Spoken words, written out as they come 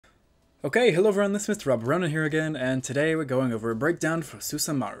Okay, hello everyone, this is Mr. Rob Ronan here again, and today we're going over a breakdown for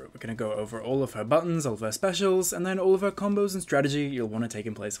Susamaru. We're going to go over all of her buttons, all of her specials, and then all of her combos and strategy you'll want to take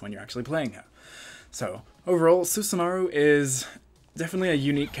in place when you're actually playing her. So, overall, Susamaru is definitely a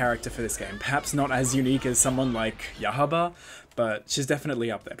unique character for this game. Perhaps not as unique as someone like Yahaba, but she's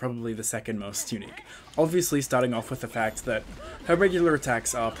definitely up there, probably the second most unique. Obviously starting off with the fact that her regular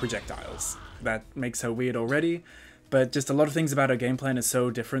attacks are projectiles. That makes her weird already. But just a lot of things about her game plan is so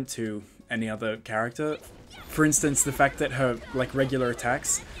different to any other character. For instance, the fact that her regular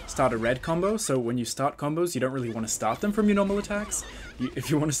attacks start a red combo, so when you start combos, you don't really want to start them from your normal attacks. If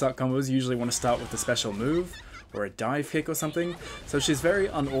you want to start combos, you usually want to start with a special move, or a dive kick or something. So she's very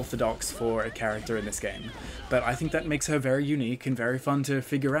unorthodox for a character in this game. But I think that makes her very unique and very fun to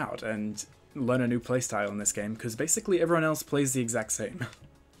figure out and learn a new playstyle in this game, because basically everyone else plays the exact same.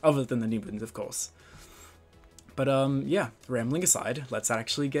 Other than the new ones, of course. But yeah, rambling aside, let's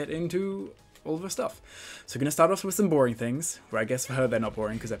actually get into all of her stuff. So we're going to start off with some boring things, where I guess for her they're not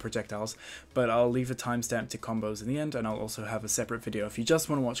boring because they're projectiles, but I'll leave a timestamp to combos in the end, and I'll also have a separate video if you just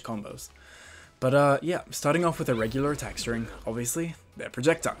want to watch combos. But yeah, starting off with a regular attack string, obviously, they're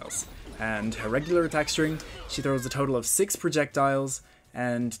projectiles. And her regular attack string, she throws a total of 6 projectiles,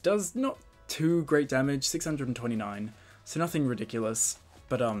 and does not too great damage, 629, so nothing ridiculous,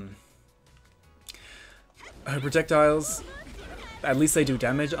 but her projectiles, at least they do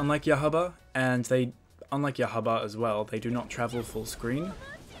damage, unlike Yahaba, and they, unlike Yahaba as well, they do not travel full screen,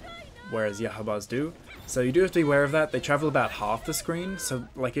 whereas Yahabas do. So you do have to be aware of that. They travel about half the screen, so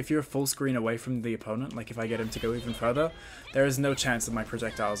like if you're full screen away from the opponent, like if I get him to go even further, there is no chance that my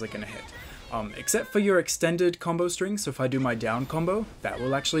projectiles are going to hit. Except for your extended combo string, so if I do my down combo, that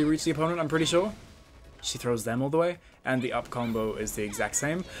will actually reach the opponent, I'm pretty sure. She throws them all the way, and the up combo is the exact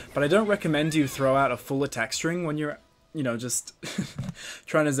same. But I don't recommend you throw out a full attack string when you're, you know, just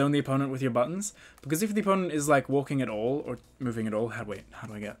trying to zone the opponent with your buttons. Because if the opponent is like walking at all, or moving at all, how do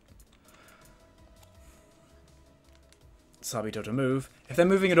I get Sabito to move? If they're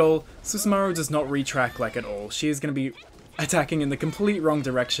moving at all, Susamaru does not retrack like at all. She is going to be attacking in the complete wrong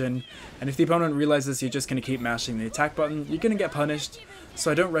direction, and if the opponent realizes you're just going to keep mashing the attack button, you're going to get punished. So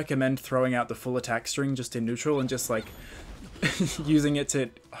I don't recommend throwing out the full attack string just in neutral and just like using it to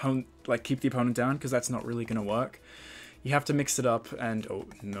keep the opponent down, because that's not really going to work. You have to mix it up, and oh,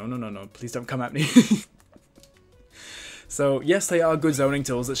 no, please don't come at me. So yes, they are good zoning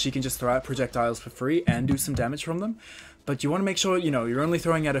tools that she can just throw out projectiles for free and do some damage from them. But you want to make sure, you know, you're only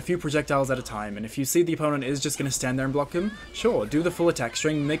throwing out a few projectiles at a time, and if you see the opponent is just going to stand there and block him, sure, do the full attack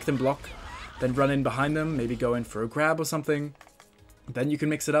string, make them block, then run in behind them, maybe go in for a grab or something. Then you can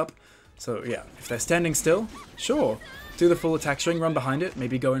mix it up. So yeah, if they're standing still, sure, do the full attack string, run behind it,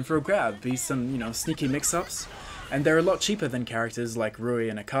 maybe go in for a grab, be some, you know, sneaky mix-ups. And they're a lot cheaper than characters like Rui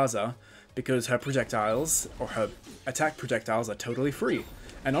and Akaza, because her projectiles, or her attack projectiles, are totally free.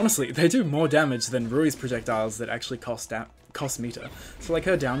 And honestly, they do more damage than Rui's projectiles that actually cost meter. So like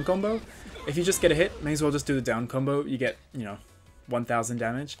her down combo, if you just get a hit, may as well just do the down combo, you get, you know, 1000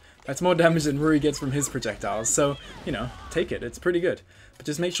 damage. That's more damage than Rui gets from his projectiles, so, you know, take it, it's pretty good. But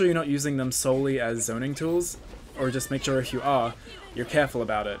just make sure you're not using them solely as zoning tools, or just make sure if you are, you're careful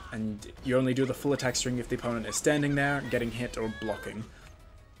about it, and you only do the full attack string if the opponent is standing there, getting hit, or blocking.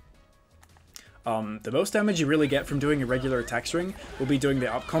 The most damage you really get from doing a regular attack string will be doing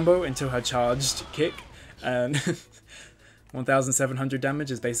the up combo into her charged kick, and 1700 damage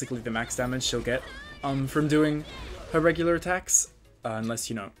is basically the max damage she'll get from doing her regular attacks, unless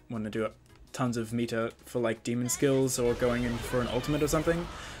you know want to do tons of meter for like demon skills or going in for an ultimate or something.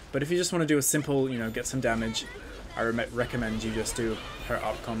 But if you just want to do a simple, you know, get some damage, I recommend you just do her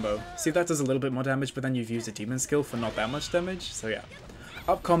up combo. See if that does a little bit more damage, but then you've used a demon skill for not that much damage, so yeah.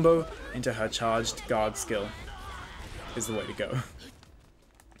 Up combo into her charged guard skill is the way to go.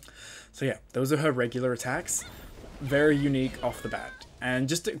 So yeah, those are her regular attacks. Very unique off the bat. And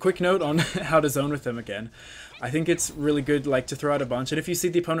just a quick note on how to zone with them again. I think it's really good like to throw out a bunch, and if you see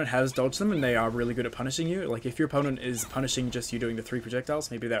the opponent has dodged them and they are really good at punishing you, like if your opponent is punishing just you doing the 3 projectiles,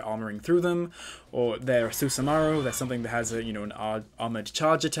 maybe they're armoring through them, or they're Susamaru, they're something that has a, you know, an armored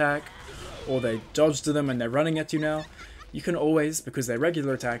charge attack, or they dodged them and they're running at you now, you can always, because they're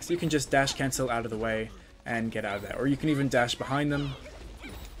regular attacks, you can just dash cancel out of the way and get out of there. Or you can even dash behind them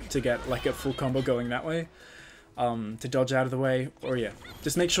to get like a full combo going that way, to dodge out of the way. Or yeah,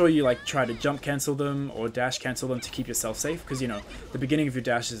 just make sure you like try to jump cancel them or dash cancel them to keep yourself safe, because you know, the beginning of your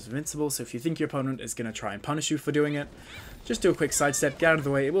dash is invincible, so if you think your opponent is going to try and punish you for doing it, just do a quick sidestep, get out of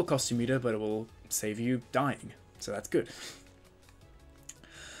the way. It will cost you meter, but it will save you dying, so that's good.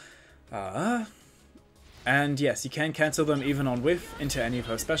 And yes, you can cancel them even on whiff into any of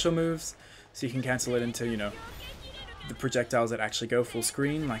her special moves. So you can cancel it into, you know, the projectiles that actually go full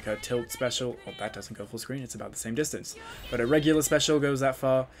screen, like a tilt special. Well, that doesn't go full screen, it's about the same distance. But a regular special goes that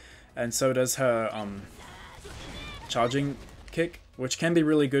far, and so does her charging kick, which can be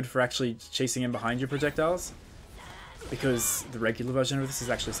really good for actually chasing in behind your projectiles, because the regular version of this is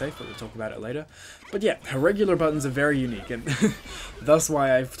actually safe, but we'll talk about it later. But yeah, her regular buttons are very unique, and that's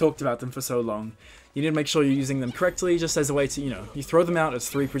why I've talked about them for so long. You need to make sure you're using them correctly, just as a way to, you know, you throw them out as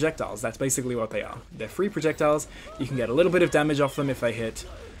 3 projectiles. That's basically what they are. They're free projectiles. You can get a little bit of damage off them if they hit.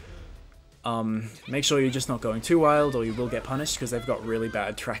 Make sure you're just not going too wild, or you will get punished, because they've got really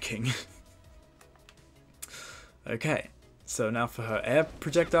bad tracking. Okay, so now for her air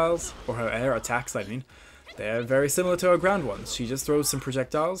projectiles, or her air attacks, I mean. They're very similar to her ground ones. She just throws some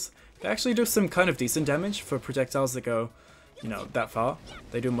projectiles. They actually do some kind of decent damage for projectiles that go, you know, that far.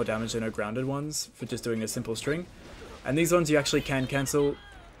 They do more damage than her grounded ones for just doing a simple string. And these ones you actually can cancel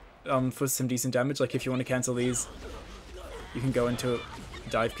for some decent damage. Like if you want to cancel these, you can go into a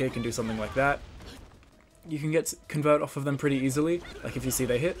dive kick and do something like that. You can get convert off of them pretty easily. Like if you see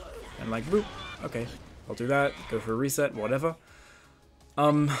they hit, and like, boop, okay, I'll do that, go for a reset, whatever.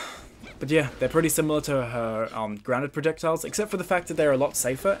 But yeah, they're pretty similar to her grounded projectiles, except for the fact that they're a lot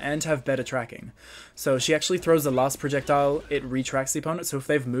safer and have better tracking. So she actually throws the last projectile, it retracks the opponent, so if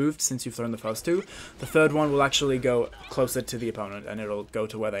they've moved since you've thrown the first 2, the third one will actually go closer to the opponent, and it'll go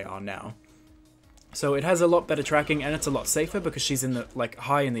to where they are now. So it has a lot better tracking, and it's a lot safer because she's in the, like,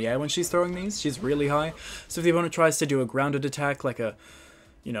 high in the air when she's throwing these. She's really high. So if the opponent tries to do a grounded attack, like a,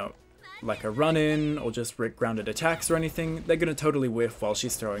 you know, like a run-in, or just grounded attacks or anything, they're going to totally whiff while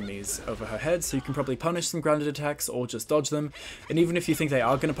she's throwing these over her head, so you can probably punish some grounded attacks or just dodge them. And even if you think they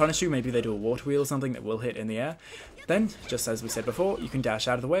are going to punish you, maybe they do a water wheel or something that will hit in the air, then, just as we said before, you can dash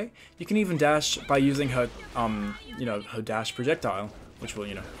out of the way. You can even dash by using her, you know, her dash projectile, which we'll,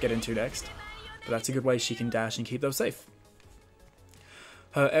 you know, get into next. But that's a good way she can dash and keep those safe.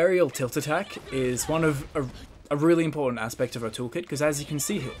 Her aerial tilt attack is one of a really important aspect of her toolkit, because as you can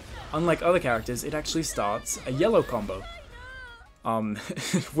see here, unlike other characters, it actually starts a yellow combo.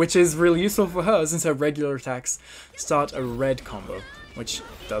 Which is really useful for her, since her regular attacks start a red combo, which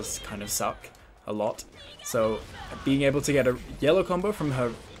does kind of suck a lot. So being able to get a yellow combo from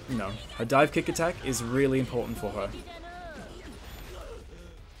her, you know, her dive kick attack is really important for her.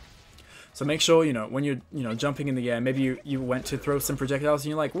 So make sure, you know, when you're, you know, jumping in the air, maybe you went to throw some projectiles and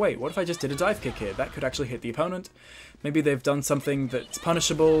you're like, wait, what if I just did a dive kick here? That could actually hit the opponent. Maybe they've done something that's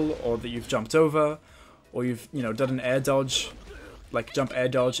punishable, or that you've jumped over, or you've, you know, done an air dodge, like jump air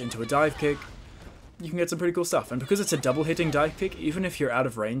dodge into a dive kick. You can get some pretty cool stuff. And because it's a double hitting dive kick, even if you're out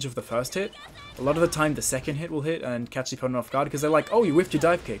of range of the first hit, a lot of the time the second hit will hit and catch the opponent off guard, because they're like, oh, you whiffed your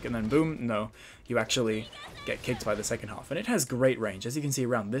dive kick, and then boom, no, you actually get kicked by the second half. And it has great range. As you can see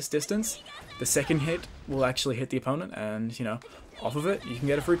around this distance, the second hit will actually hit the opponent, and, you know, off of it, you can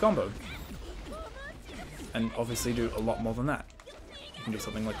get a free combo. And obviously do a lot more than that. You can do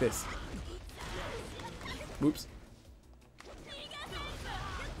something like this. Whoops.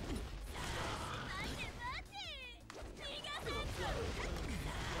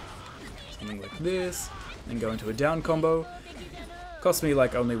 Something like this, and go into a down combo. Cost me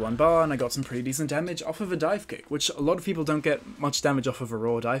like only 1 bar, and I got some pretty decent damage off of a dive kick, which a lot of people don't get much damage off of a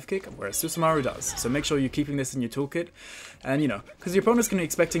raw dive kick, whereas Susamaru does. So make sure you're keeping this in your toolkit, and, you know, because your opponent's going to be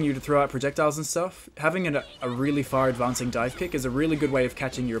expecting you to throw out projectiles and stuff, having a really far advancing dive kick is a really good way of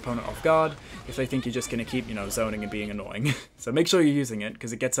catching your opponent off guard if they think you're just going to keep, you know, zoning and being annoying. So make sure you're using it,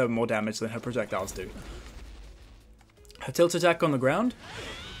 because it gets her more damage than her projectiles do. Her tilt attack on the ground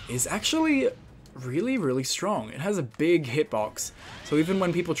is actually really strong. It has a big hitbox, so even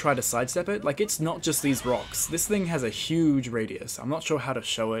when people try to sidestep it, like, it's not just these rocks. This thing has a huge radius. I'm not sure how to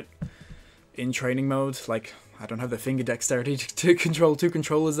show it in training mode. Like, I don't have the finger dexterity to control 2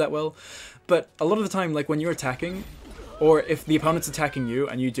 controllers that well, but a lot of the time, like, when you're attacking, or if the opponent's attacking you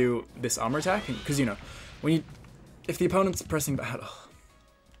and you do this armor attack, because, you know, if the opponent's pressing back,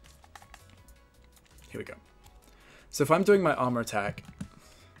 here we go. So if I'm doing my armor attack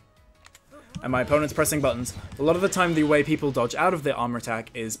and my opponent's pressing buttons, a lot of the time the way people dodge out of the armor attack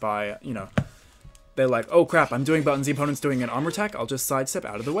is by, you know, they're like, oh crap, I'm doing buttons, the opponent's doing an armor attack, I'll just sidestep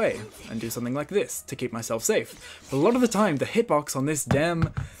out of the way and do something like this to keep myself safe. But a lot of the time, the hitbox on this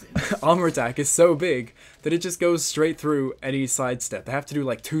damn armor attack is so big that it just goes straight through any sidestep. They have to do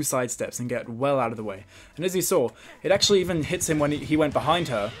like 2 sidesteps and get well out of the way. And as you saw, it actually even hits him when he went behind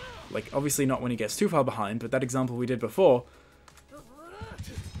her. Like, obviously not when he gets too far behind, but that example we did before,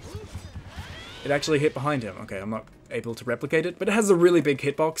 It actually hit behind him. Okay, I'm not able to replicate it, but it has a really big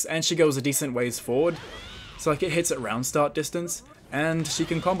hitbox, and she goes a decent ways forward. So like it hits at round start distance, and she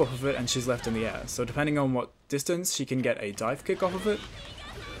can combo off of it, and she's left in the air. So depending on what distance, she can get a dive kick off of it,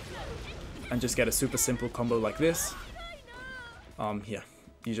 and just get a super simple combo like this. Yeah,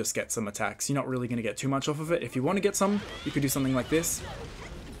 you just get some attacks. You're not really going to get too much off of it. If you want to get some, you could do something like this.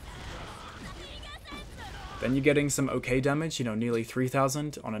 Then you're getting some okay damage, you know, nearly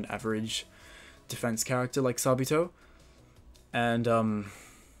 3,000 on an average defense character like Sabito. And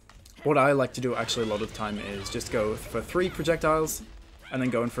what I like to do actually a lot of the time is just go for 3 projectiles and then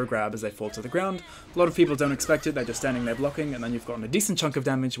go in for a grab as they fall to the ground. A lot of people don't expect it, they're just standing there blocking, and then you've gotten a decent chunk of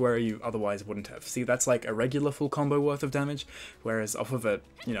damage where you otherwise wouldn't have. See, that's like a regular full combo worth of damage, whereas off of a,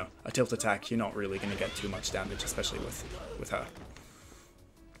 you know, a tilt attack, you're not really going to get too much damage, especially with her.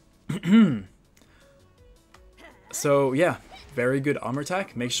 So yeah, very good armor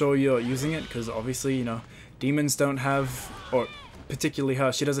attack. Make sure you're using it, because obviously, you know, demons don't have, or particularly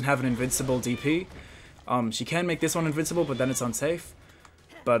her, she doesn't have an invincible DP. She can make this one invincible, but then it's unsafe.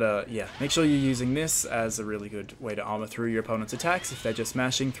 But yeah, make sure you're using this as a really good way to armor through your opponent's attacks. If they're just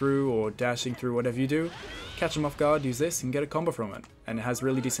mashing through or dashing through, whatever you do, catch them off guard, use this, and get a combo from it. And it has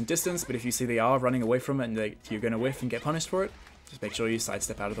really decent distance, but if you see they are running away from it and you're going to whiff and get punished for it, just make sure you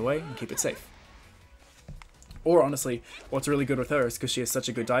sidestep out of the way and keep it safe. Or honestly, what's really good with her is because she has such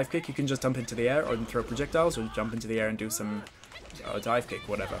a good dive kick, you can just jump into the air or throw projectiles, or jump into the air and do some dive kick,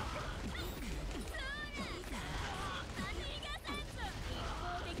 whatever.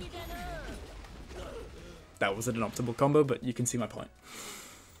 That wasn't an optimal combo, but you can see my point.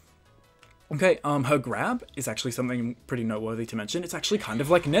 Okay, her grab is actually something pretty noteworthy to mention. It's actually kind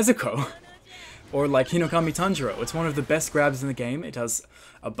of like Nezuko, or like Hinokami Tanjiro. It's one of the best grabs in the game. It does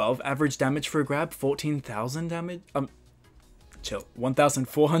above average damage for a grab, 14,000 damage,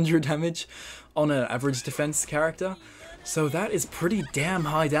 1,400 damage on an average defense character. So that is pretty damn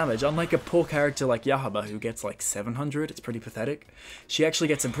high damage. Unlike a poor character like Yahaba, who gets like 700, it's pretty pathetic. She actually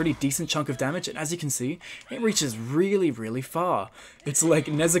gets a pretty decent chunk of damage, and as you can see, it reaches really, really far. It's like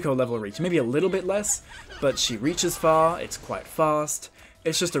Nezuko level reach, maybe a little bit less, but she reaches far, it's quite fast.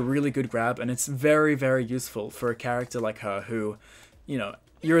 It's just a really good grab, and it's very, very useful for a character like her who, you know,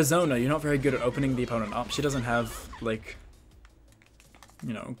 you're a zoner, you're not very good at opening the opponent up. She doesn't have, like,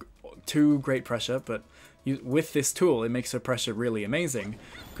 you know, too great pressure, but with this tool, it makes her pressure really amazing,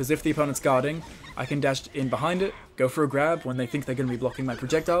 because if the opponent's guarding, I can dash in behind it, go for a grab when they think they're going to be blocking my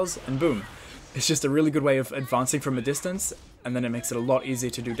projectiles, and boom. It's just a really good way of advancing from a distance, and then it makes it a lot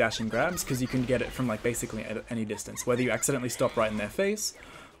easier to do dashing grabs, because you can get it from like basically at any distance. Whether you accidentally stop right in their face,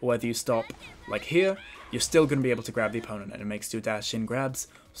 or whether you stop like here, you're still going to be able to grab the opponent, and it makes your dash-in grabs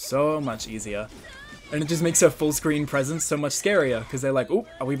so much easier. And it just makes her full screen presence so much scarier, because they're like, oh,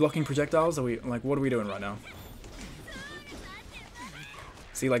 are we blocking projectiles? Are we, like, what are we doing right now?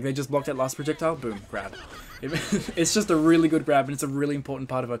 See, like, they just blocked that last projectile, boom, grab. It's just a really good grab, and it's a really important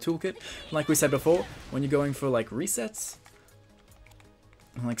part of our toolkit. Like we said before, when you're going for, like, resets,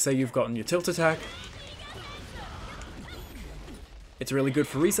 like, say you've gotten your tilt attack, it's really good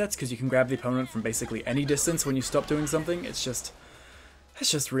for resets, because you can grab the opponent from basically any distance when you stop doing something. It's just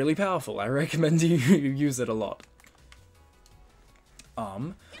really powerful. I recommend you use it a lot.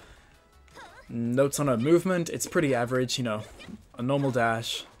 Notes on her movement, it's pretty average, you know, a normal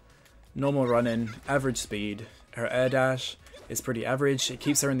dash, normal run-in, average speed. Her air dash is pretty average. It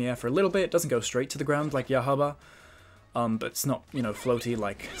keeps her in the air for a little bit. It doesn't go straight to the ground like Yahaba, but it's not, you know, floaty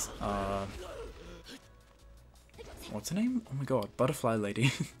like, what's her name? Oh my god, Butterfly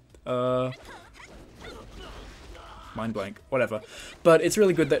Lady. Mind blank, whatever. But it's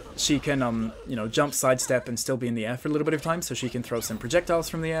really good that she can, you know, jump, sidestep, and still be in the air for a little bit of time, so she can throw some projectiles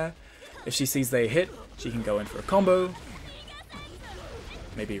from the air. If she sees they hit, she can go in for a combo.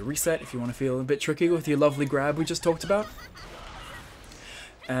 Maybe a reset if you want to feel a bit tricky with your lovely grab we just talked about.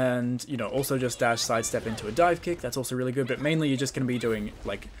 And, you know, also just dash, sidestep into a dive kick. That's also really good, but mainly you're just going to be doing,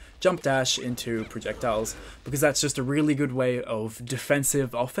 like, jump dash into projectiles, because that's just a really good way of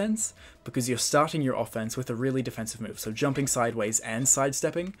defensive offense, because you're starting your offense with a really defensive move, so jumping sideways and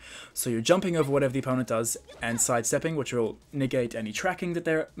sidestepping. So you're jumping over whatever the opponent does and sidestepping, which will negate any tracking that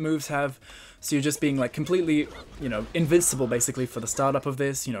their moves have. So you're just being, like, completely, you know, invincible, basically, for the startup of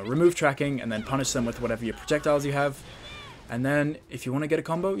this. You know, remove tracking and then punish them with whatever your projectiles you have. And then, if you want to get a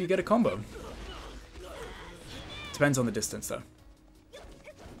combo, you get a combo. Depends on the distance, though.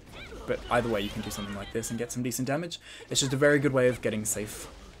 But either way, you can do something like this and get some decent damage. It's just a very good way of getting safe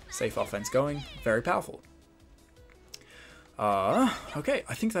offense going. Very powerful. Okay,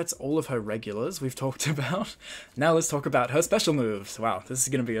 I think that's all of her regulars we've talked about. Now let's talk about her special moves. Wow, this is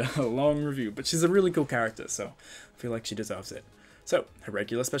going to be a long review, but she's a really cool character, so I feel like she deserves it. So, her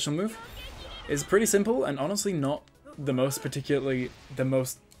regular special move is pretty simple, and honestly not the most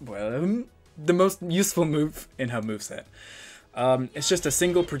useful move in her moveset. It's just a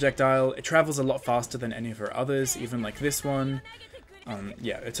single projectile. It travels a lot faster than any of her others, even like this one.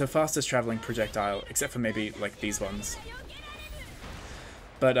 Yeah, it's her fastest traveling projectile, except for maybe like these ones.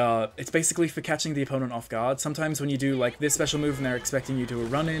 But it's basically for catching the opponent off guard. Sometimes when you do like this special move and they're expecting you to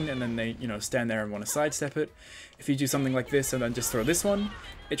run in and then they, you know, stand there and want to sidestep it. If you do something like this and then just throw this one,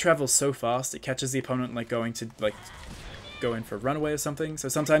 it travels so fast, it catches the opponent like going to like go in for a runaway or something. So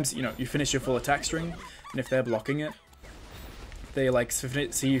sometimes, you know, you finish your full attack string, and if they're blocking it, they like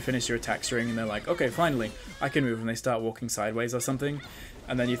see you finish your attack string and they're like, okay, finally, I can move, and they start walking sideways or something,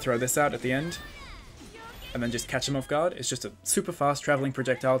 and then you throw this out at the end, and then just catch them off guard. It's just a super fast traveling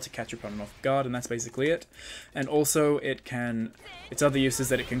projectile to catch your opponent off guard, and that's basically it. And also its other use is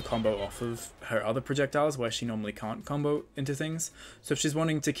that it can combo off of her other projectiles where she normally can't combo into things. So if she's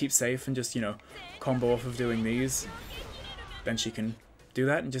wanting to keep safe and just, you know, combo off of doing these, then she can do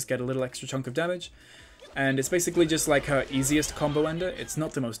that and just get a little extra chunk of damage. And it's basically just like her easiest combo ender. It's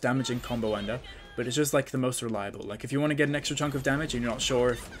not the most damaging combo ender, but it's just like the most reliable. Like if you want to get an extra chunk of damage and you're not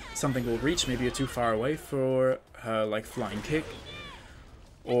sure if something will reach, maybe you're too far away for her like flying kick,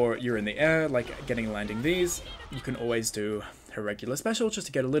 or you're in the air, like landing these, you can always do her regular special just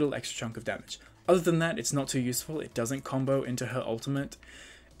to get a little extra chunk of damage. Other than that, it's not too useful. It doesn't combo into her ultimate.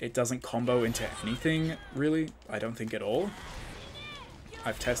 It doesn't combo into anything, really. I don't think at all.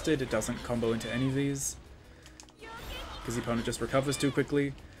 I've tested, it doesn't combo into any of these, because the opponent just recovers too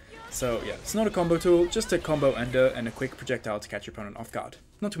quickly. So yeah, it's not a combo tool, just a combo ender and a quick projectile to catch your opponent off guard.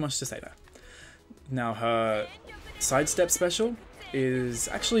 Not too much to say there. Now her sidestep special is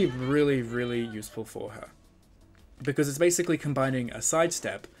actually really, really useful for her, because it's basically combining a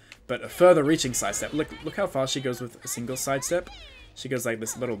sidestep, but a further reaching sidestep. Look how fast she goes with a single sidestep. She goes like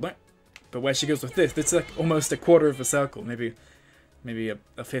this little bit, but where she goes with this, it's like almost a quarter of a circle, maybe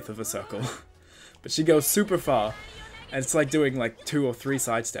a fifth of a circle. But she goes super far, and it's like doing like 2 or 3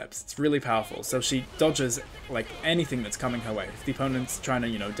 side steps. It's really powerful. So she dodges like anything that's coming her way. If the opponent's trying to,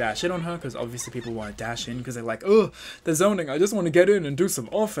 you know, dash in on her, because obviously people want to dash in because they're like, oh, they're zoning, I just want to get in and do some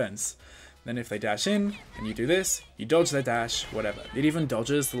offense. Then if they dash in, and you do this, you dodge their dash, whatever. It even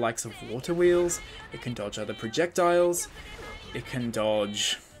dodges the likes of water wheels, it can dodge other projectiles, it can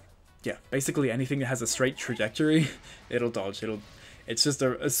dodge, yeah, basically anything that has a straight trajectory, it'll dodge. It's just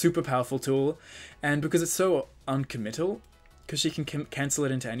a super powerful tool, and because it's so uncommittal, because she can cancel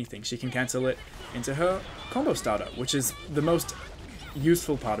it into anything. She can cancel it into her combo starter, which is the most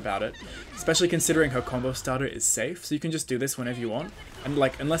useful part about it, especially considering her combo starter is safe, so you can just do this whenever you want, and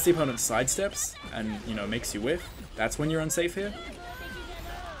like, unless the opponent sidesteps and, you know, makes you whiff, that's when you're unsafe here.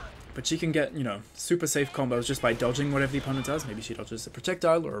 But she can get, you know, super safe combos just by dodging whatever the opponent does. Maybe she dodges a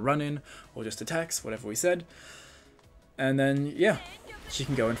projectile or a run-in, or just attacks, whatever we said. And then, yeah, she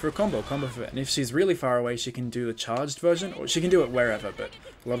can go in for a combo for it. And if she's really far away, she can do the charged version, or she can do it wherever, but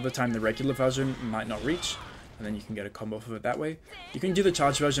a lot of the time the regular version might not reach, and then you can get a combo for it that way. You can do the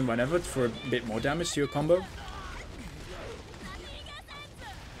charged version whenever for a bit more damage to your combo.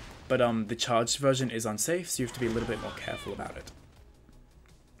 But the charged version is unsafe, so you have to be a little bit more careful about it.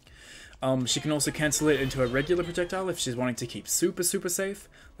 She can also cancel it into a regular projectile if she's wanting to keep super safe.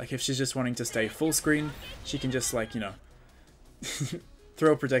 Like if she's just wanting to stay full screen, she can just, like, you know,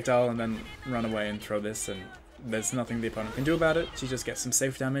 throw a projectile and then run away and throw this, and there's nothing the opponent can do about it. She just gets some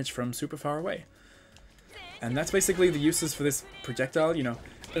safe damage from super far away. And that's basically the uses for this projectile, you know.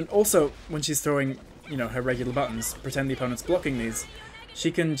 And also, when she's throwing, you know, her regular buttons, pretend the opponent's blocking these, she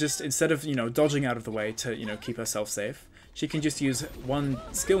can just, instead of, you know, dodging out of the way to, you know, keep herself safe, she can just use one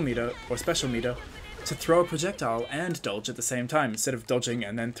skill meter or special meter to throw a projectile and dodge at the same time, instead of dodging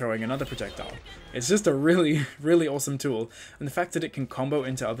and then throwing another projectile. It's just a really, really awesome tool. And the fact that it can combo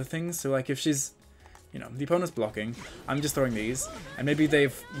into other things, so like if she's, you know, the opponent's blocking, I'm just throwing these, and maybe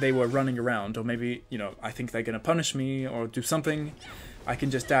they were running around, or maybe, you know, I think they're gonna punish me or do something, I can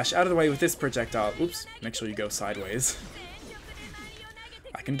just dash out of the way with this projectile. Oops, make sure you go sideways.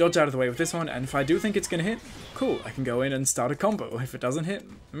 I can dodge out of the way with this one, and if I do think it's gonna hit, cool, I can go in and start a combo. If it doesn't hit,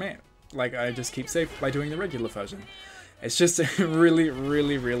 man, like, I just keep safe by doing the regular version. It's just a really,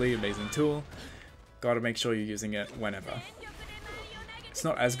 really, really amazing tool. Gotta make sure you're using it whenever. It's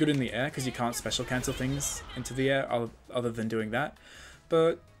not as good in the air, because you can't special cancel things into the air other than doing that,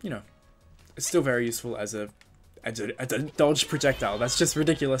 but, you know, it's still very useful as a dodge projectile. That's just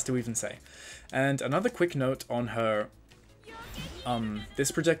ridiculous to even say. And another quick note on her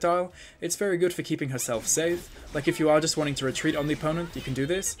this projectile, it's very good for keeping herself safe. Like if you are just wanting to retreat on the opponent, you can do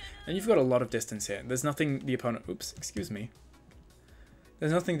this, and you've got a lot of distance here. There's nothing the opponent, oops, excuse me.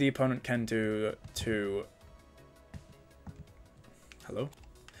 There's nothing the opponent can do to, hello?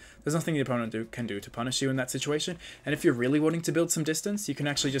 There's nothing the opponent can do to punish you in that situation, and if you're really wanting to build some distance, you can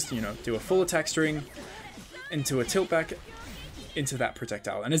actually just, you know, do a full attack string into a tilt back into that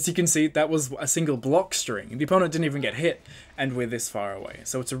projectile. And as you can see, that was a single block string. The opponent didn't even get hit, and we're this far away.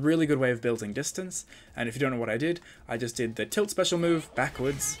 So it's a really good way of building distance, and if you don't know what I just did the tilt special move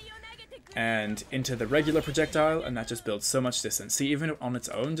backwards and into the regular projectile, and that just builds so much distance. See, even on its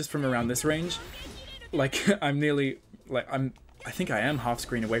own, just from around this range, like, I'm nearly, like, I think I am half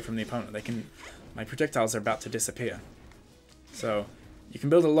screen away from the opponent. My projectiles are about to disappear. So, you can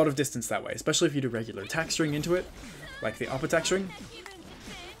build a lot of distance that way, especially if you do regular attack string into it, like the up attack string.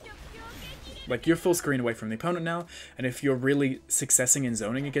 Like, you're full screen away from the opponent now, and if you're really successing in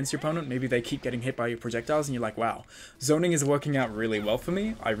zoning against your opponent, maybe they keep getting hit by your projectiles, and you're like, wow, zoning is working out really well for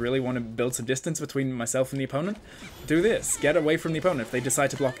me. I really want to build some distance between myself and the opponent. Do this. Get away from the opponent. If they decide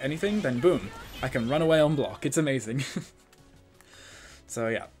to block anything, then boom, I can run away on block. It's amazing. So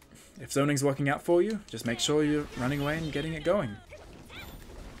yeah, if zoning's working out for you, just make sure you're running away and getting it going.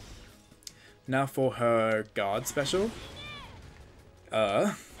 Now for her guard special.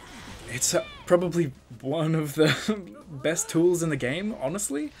 It's probably one of the best tools in the game,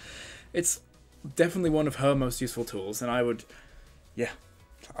 honestly. It's definitely one of her most useful tools, and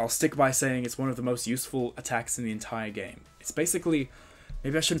I'll stick by saying it's one of the most useful attacks in the entire game. It's basically,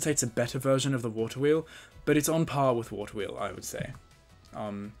 maybe I shouldn't say it's a better version of the Water Wheel, but it's on par with Water Wheel, I would say.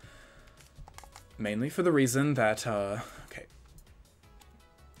 Mainly for the reason that, okay,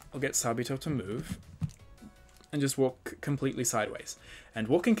 I'll get Sabito to move and just walk completely sideways. And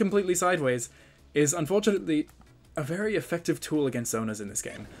walking completely sideways is unfortunately a very effective tool against zoners in this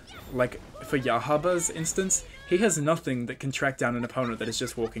game. Like, for Yahaba's instance, he has nothing that can track down an opponent that is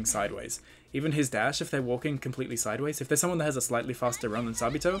just walking sideways. Even his dash, if they're walking completely sideways, if there's someone that has a slightly faster run than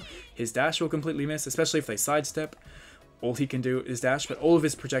Sabito, his dash will completely miss, especially if they sidestep. All he can do is dash, but all of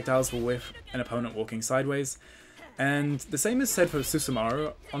his projectiles will whiff an opponent walking sideways. And the same is said for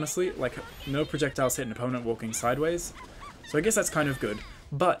Susamaru, honestly. Like, no projectiles hit an opponent walking sideways. So I guess that's kind of good.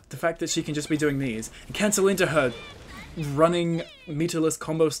 But the fact that she can just be doing these and cancel into her running meterless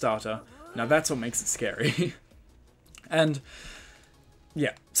combo starter, now that's what makes it scary. And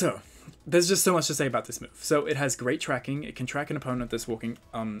yeah, so there's just so much to say about this move. So it has great tracking. It can track an opponent that's walking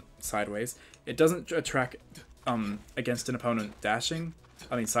sideways. It doesn't track against an opponent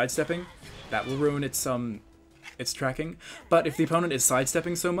sidestepping. That will ruin its tracking. But if the opponent is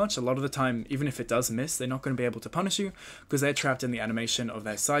sidestepping so much, a lot of the time, even if it does miss, they're not going to be able to punish you because they're trapped in the animation of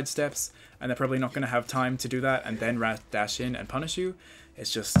their sidesteps, and they're probably not going to have time to do that and then dash in and punish you.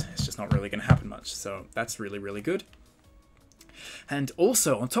 It's just not really going to happen much. So that's really, really good. And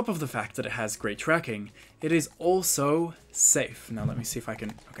also, on top of the fact that it has great tracking, it is also safe. Now let me see if I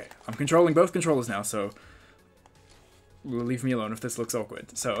can... Okay, I'm controlling both controllers now, so leave me alone if this looks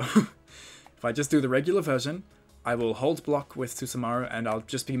awkward. So if I just do the regular version, I will hold block with Susamaru, and I'll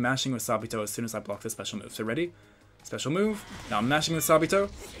just be mashing with Sabito as soon as I block the special move. So ready? Special move. Now I'm mashing with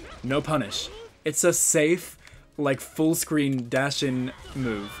Sabito. No punish. It's a safe, like, full screen dash-in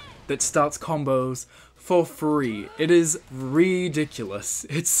move that starts combos for free. It is ridiculous.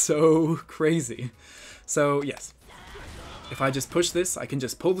 It's so crazy. So yes, if I just push this, I can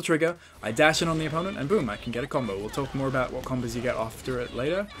just pull the trigger, I dash in on the opponent, and boom, I can get a combo. We'll talk more about what combos you get after it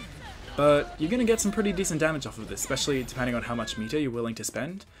later. But you're going to get some pretty decent damage off of this, especially depending on how much meter you're willing to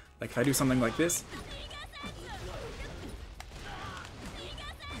spend. Like if I do something like this,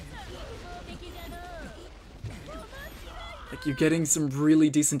 like you're getting some really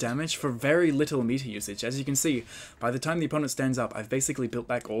decent damage for very little meter usage. As you can see, by the time the opponent stands up, I've basically built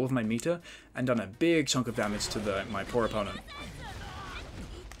back all of my meter and done a big chunk of damage to my poor opponent.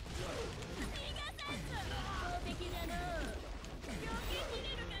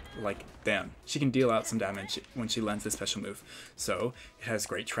 Like, damn, she can deal out some damage when she lands this special move. So, it has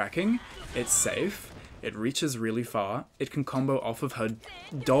great tracking, it's safe, it reaches really far, it can combo off of her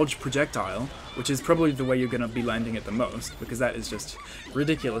dodge projectile, which is probably the way you're going to be landing it the most, because that is just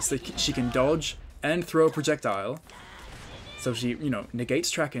ridiculous. That she can dodge and throw a projectile, so she, you know,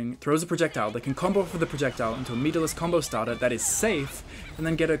 negates tracking, throws a projectile that can combo off of the projectile into a meterless combo starter that is safe, and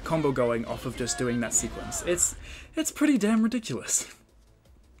then get a combo going off of just doing that sequence. It's pretty damn ridiculous.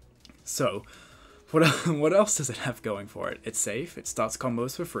 So, what else does it have going for it? It's safe, it starts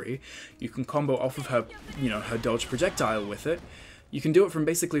combos for free, you can combo off of her, you know, her dodge projectile with it, you can do it from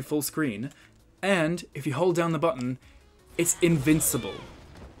basically full screen, and if you hold down the button, it's invincible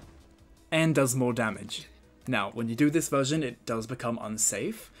and does more damage. Now, when you do this version, it does become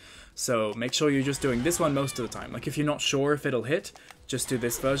unsafe, so make sure you're just doing this one most of the time. Like, if you're not sure if it'll hit, just do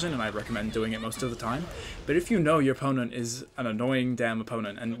this version, and I recommend doing it most of the time. But if you know your opponent is an annoying damn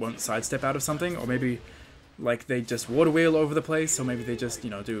opponent and won't sidestep out of something, or maybe like they just water wheel over the place, or maybe they just, you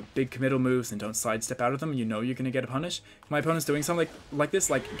know, do big committal moves and don't sidestep out of them, you know you're gonna get a punish. If my opponent's doing something like this,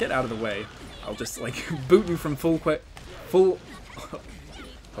 like, get out of the way. I'll just, like, boot you from hello?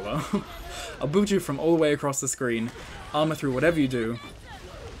 I'll boot you from all the way across the screen, armor through whatever you do,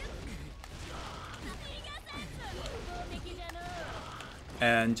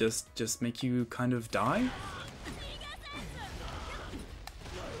 and just make you kind of die.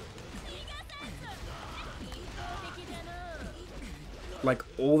 Like,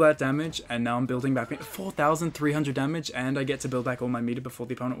 all that damage, and now I'm building back 4,300 damage, and I get to build back all my meter before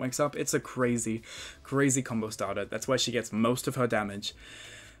the opponent wakes up. It's a crazy, crazy combo starter. That's why she gets most of her damage.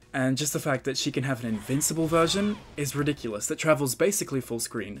 And just the fact that she can have an invincible version is ridiculous. That travels basically full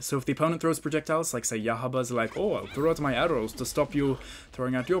screen. So if the opponent throws projectiles, like say Yahaba's like, oh, I'll throw out my arrows to stop you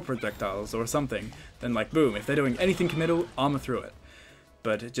throwing out your projectiles or something, then like boom, if they're doing anything committal, armor through it.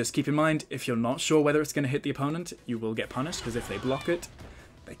 But just keep in mind, if you're not sure whether it's going to hit the opponent, you will get punished, because if they block it,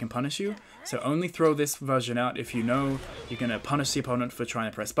 they can punish you. So only throw this version out if you know you're going to punish the opponent for trying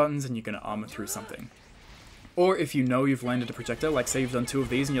to press buttons and you're going to armor through something. Or if you know you've landed a projectile, like say you've done 2 of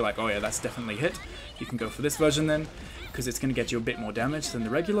these and you're like, oh yeah, that's definitely hit, you can go for this version then, because it's going to get you a bit more damage than the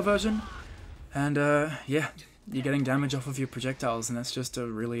regular version. And yeah, you're getting damage off of your projectiles, and that's just a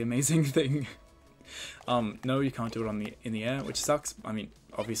really amazing thing. No, you can't do it in the air, which sucks. I mean,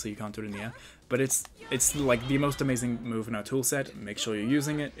 obviously you can't do it in the air, but it's like the most amazing move in our toolset. Make sure you're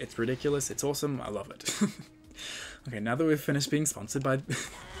using it. It's ridiculous. It's awesome. I love it. Okay, now that we've finished being sponsored by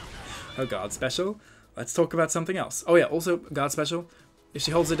her guard special, let's talk about something else. Oh yeah, also guard special. If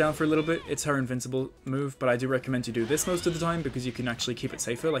she holds it down for a little bit, it's her invincible move, but I do recommend you do this most of the time because you can actually keep it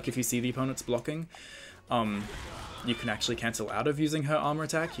safer. Like if you see the opponent's blocking, you can actually cancel out of using her armor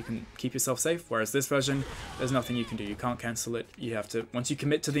attack. You can keep yourself safe, whereas this version, there's nothing you can do. You can't cancel it. You have to, once you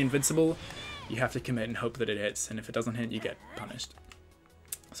commit to the invincible, you have to commit and hope that it hits, and if it doesn't hit, you get punished.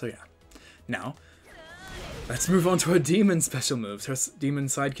 So yeah. Now, let's move on to her demon special moves, her demon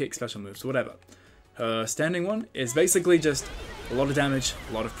sidekick special moves, whatever. Her standing one is basically just a lot of damage,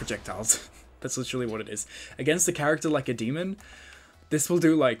 a lot of projectiles. That's literally what it is. Against a character like a demon, this will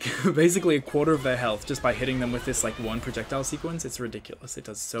do like basically a quarter of their health just by hitting them with this like one projectile sequence. It's ridiculous. It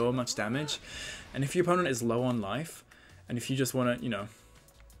does so much damage. And if your opponent is low on life, and if you just want to, you know,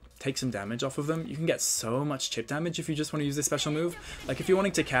 take some damage off of them, you can get so much chip damage if you just want to use this special move. Like if you're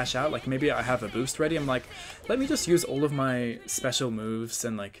wanting to cash out, like maybe I have a boost ready, I'm like, let me just use all of my special moves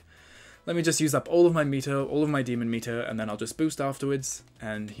and like, let me just use up all of my meter, all of my demon meter, and then I'll just boost afterwards.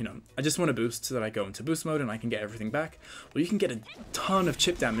 And, you know, I just want to boost so that I go into boost mode and I can get everything back. Well, you can get a ton of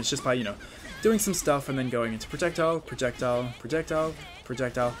chip damage just by, you know, doing some stuff and then going into projectile, projectile, projectile,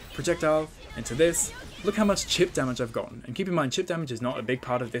 projectile, projectile, into this. Look how much chip damage I've gotten. And keep in mind, chip damage is not a big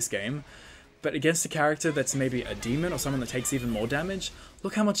part of this game. But against a character that's maybe a demon or someone that takes even more damage,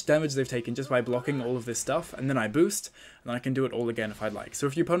 look how much damage they've taken just by blocking all of this stuff, and then I boost, and then I can do it all again if I'd like. So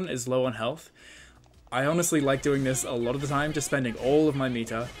if your opponent is low on health, I honestly like doing this a lot of the time, just spending all of my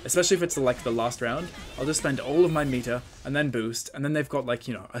meter, especially if it's like the last round. I'll just spend all of my meter, and then boost, and then they've got like,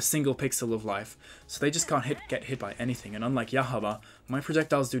 you know, a single pixel of life, so they just can't get hit by anything. And unlike Yahaba, my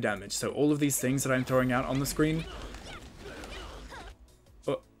projectiles do damage, so all of these things that I'm throwing out on the screen,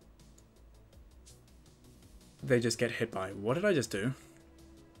 they just get hit by. What did I just do?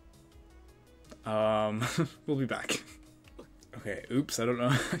 We'll be back. Okay, oops, I don't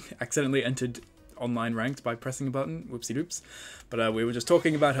know. Accidentally entered online ranked by pressing a button. Whoopsie doops. But we were just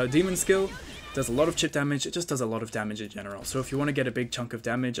talking about her demon skill. It does a lot of chip damage. It just does a lot of damage in general. So if you want to get a big chunk of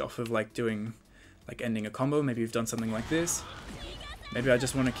damage off of like doing, like ending a combo, maybe you've done something like this. Maybe I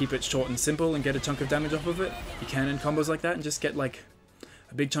just want to keep it short and simple and get a chunk of damage off of it. You can end combos like that and just get like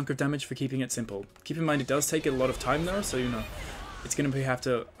a big chunk of damage for keeping it simple. Keep in mind it does take a lot of time though, so you know, it's going to have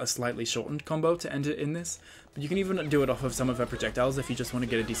to a slightly shortened combo to end it in this. But you can even do it off of some of her projectiles if you just want to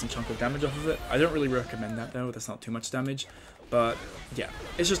get a decent chunk of damage off of it. I don't really recommend that though, that's not too much damage. But yeah,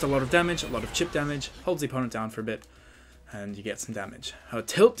 it's just a lot of damage, a lot of chip damage, holds the opponent down for a bit, and you get some damage. Her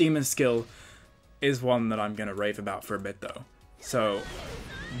tilt demon skill is one that I'm going to rave about for a bit though. So,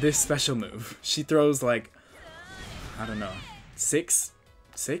 this special move, she throws like, I don't know, 6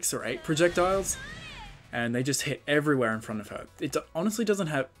 or 8 projectiles, and they just hit everywhere in front of her. It honestly doesn't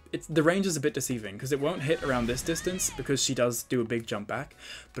have, the range is a bit deceiving because it won't hit around this distance because she does do a big jump back,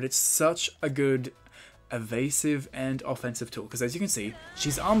 but it's such a good evasive and offensive tool, because as you can see,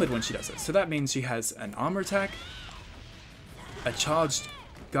 she's armored when she does it. So that means she has an armor attack, a charged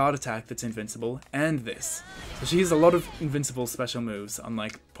guard attack that's invincible, and this. So she has a lot of invincible special moves,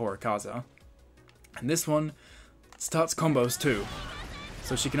 unlike poor Akaza. And this one starts combos too.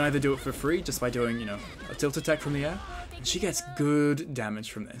 So she can either do it for free just by doing, you know, a tilt attack from the air, and she gets good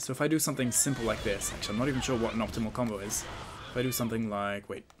damage from this. So if I do something simple like this, actually I'm not even sure what an optimal combo is. If I do something like,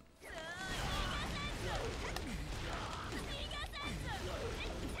 wait.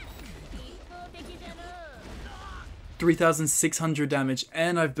 3,600 damage,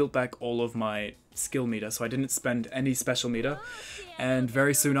 and I've built back all of my skill meter, so I didn't spend any special meter. And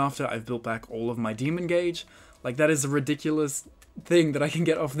very soon after, I've built back all of my demon gauge. Like, that is a ridiculous thing that I can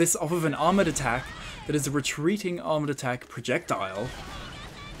get off this, off of an armored attack that is a retreating armored attack projectile.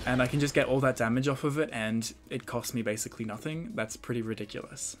 And I can just get all that damage off of it, and it costs me basically nothing. That's pretty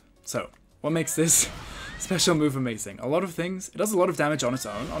ridiculous. So, what makes this special move amazing? A lot of things. It does a lot of damage on its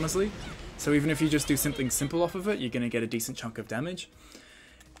own, honestly. So even if you just do something simple off of it, you're going to get a decent chunk of damage.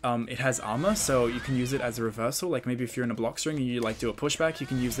 It has armor, so you can use it as a reversal. Like maybe if you're in a block string and you like do a pushback, you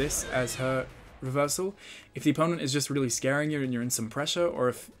can use this as her reversal. If the opponent is just really scaring you and you're in some pressure, or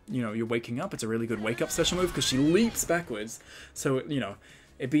if, you know, you're waking up, it's a really good wake up special move because she leaps backwards. So, you know,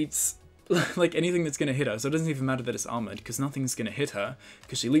 it beats like anything that's going to hit her. So it doesn't even matter that it's armored because nothing's going to hit her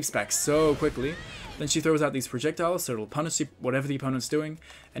because she leaps back so quickly. Then she throws out these projectiles, so it'll punish whatever the opponent's doing.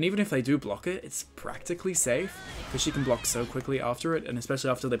 And even if they do block it, it's practically safe because she can block so quickly after it. And especially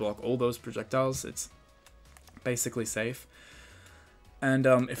after they block all those projectiles, it's basically safe. And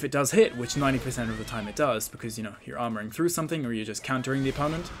if it does hit, which 90% of the time it does, because, you know, you're armoring through something or you're just countering the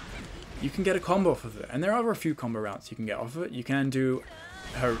opponent, you can get a combo off of it. And there are a few combo routes you can get off of it. You can do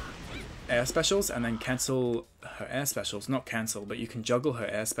her air specials and then cancel her air specials. Not cancel, but you can juggle her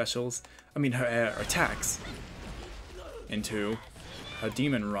air specials, I mean her air attacks, into her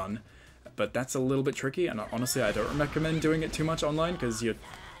demon run. But that's a little bit tricky, and honestly I don't recommend doing it too much online because you're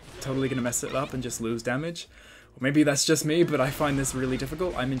totally going to mess it up and just lose damage. Or maybe that's just me, but I find this really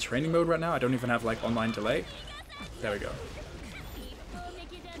difficult. I'm in training mode right now. I don't even have like online delay. There we go.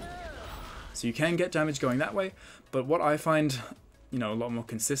 So you can get damage going that way, but what I find, you know, a lot more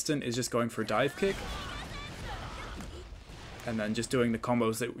consistent is just going for a dive kick. And then just doing the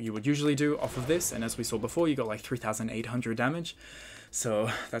combos that you would usually do off of this. And as we saw before, you got like 3,800 damage. So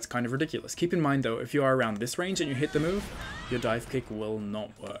that's kind of ridiculous. Keep in mind though, if you are around this range and you hit the move, your dive kick will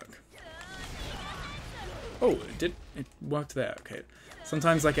not work. Oh, it worked there. Okay.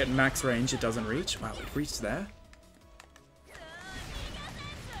 Sometimes like at max range, it doesn't reach. Wow, it reached there.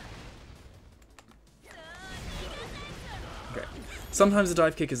 Okay. Sometimes the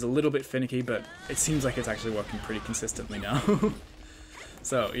dive kick is a little bit finicky, but it seems like it's actually working pretty consistently now.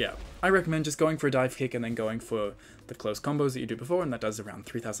 So yeah, I recommend just going for a dive kick and then going for the close combos that you do before, and that does around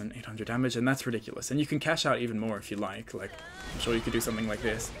 3,800 damage, and that's ridiculous. And you can cash out even more if you like. Like, I'm sure you could do something like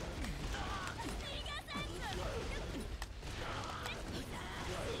this.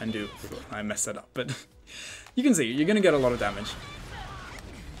 And do, I messed that up, but you can see, you're going to get a lot of damage.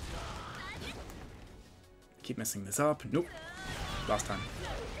 Keep messing this up. Nope. Last time.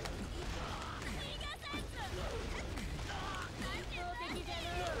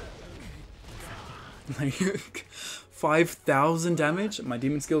 Like 5,000 damage. My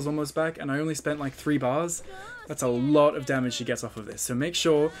demon skill's almost back, and I only spent like 3 bars. That's a lot of damage she gets off of this. So make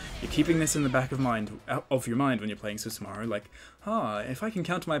sure you're keeping this in the back of your mind when you're playing Susamaru. Like, if I can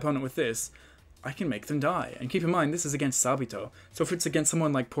counter my opponent with this, I can make them die. And keep in mind, this is against Sabito. So if it's against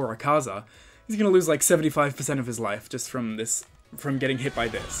someone like poor Akaza, he's gonna lose like 75% of his life just from getting hit by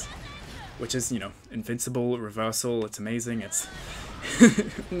this, which is, you know, invincible, reversal. It's amazing. It's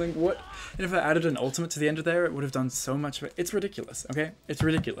like, what? And if I added an ultimate to the end of there, it would have done so much. It's ridiculous. Okay, it's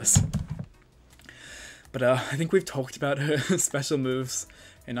ridiculous. But I think we've talked about her special moves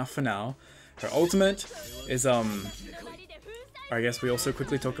enough for now. Her ultimate is I guess we also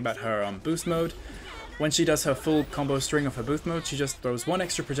quickly talk about her boost mode. When she does her full combo string of her boost mode, she just throws 1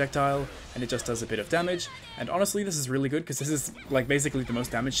 extra projectile, and it just does a bit of damage. And honestly, this is really good, because this is like basically the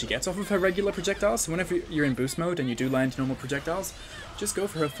most damage she gets off of her regular projectiles. So whenever you're in boost mode and you do land normal projectiles, just go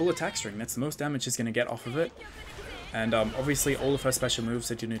for her full attack string. That's the most damage she's going to get off of it. And obviously all of her special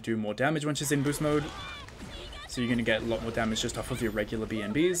moves are going to do more damage when she's in boost mode. So you're going to get a lot more damage just off of your regular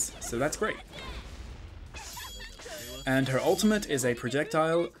BNBs, so that's great. And her ultimate is a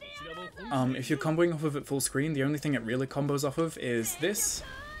projectile. If you're comboing off of it full screen, the only thing it really combos off of is this.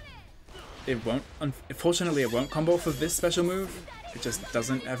 It won't, unfortunately it won't combo off of this special move. It just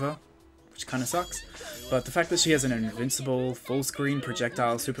doesn't ever, which kind of sucks. But the fact that she has an invincible full screen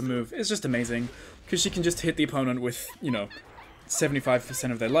projectile super move is just amazing. Because she can just hit the opponent with, you know,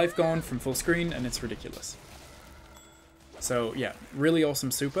 75% of their life gone from full screen, and it's ridiculous. So yeah, really awesome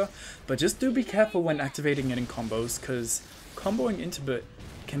super, but just do be careful when activating it in combos, because comboing into it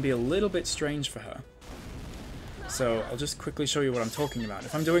can be a little bit strange for her. So I'll just quickly show you what I'm talking about.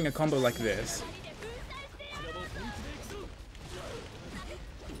 If I'm doing a combo like this...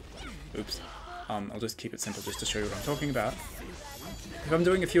 Oops. I'll just keep it simple just to show you what I'm talking about. If I'm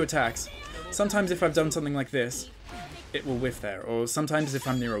doing a few attacks, sometimes if I've done something like this, it will whiff there. Or sometimes if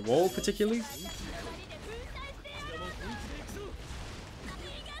I'm near a wall particularly,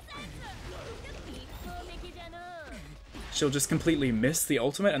 she'll just completely miss the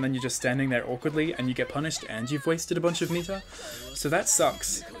ultimate, and then you're just standing there awkwardly and you get punished and you've wasted a bunch of meter. So that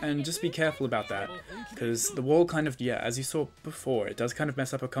sucks, and just be careful about that, because the wall kind of, yeah, as you saw before, it does kind of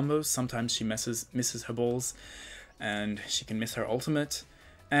mess up her combos. Sometimes she misses her balls, and she can miss her ultimate.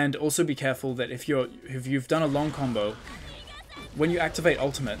 And also be careful that if you've done a long combo, when you activate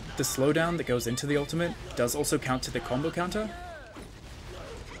ultimate, the slowdown that goes into the ultimate does also count to the combo counter.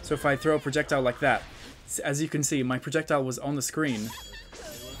 So if I throw a projectile like that, as you can see, my projectile was on the screen,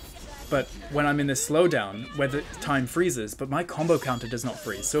 but when I'm in this slowdown, where the time freezes, but my combo counter does not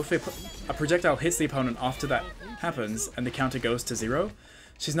freeze. So if a projectile hits the opponent after that happens, and the counter goes to 0,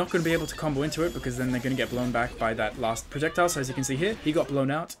 she's not going to be able to combo into it, because then they're going to get blown back by that last projectile. So as you can see here, he got blown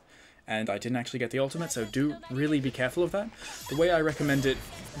out, and I didn't actually get the ultimate, so do really be careful of that. The way I recommend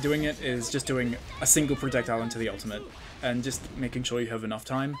doing it is just doing a single projectile into the ultimate, and just making sure you have enough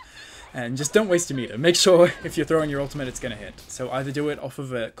time. And just don't waste your meter. Make sure if you're throwing your ultimate, it's going to hit. So either do it off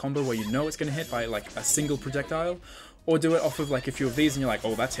of a combo where you know it's going to hit by like a single projectile, or do it off of like a few of these and you're like,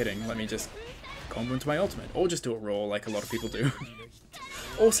 oh, that's hitting, let me just combo into my ultimate. Or just do it raw like a lot of people do.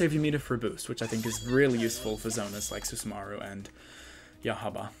 Or save your meter for a boost, which I think is really useful for zoners like Susamaru and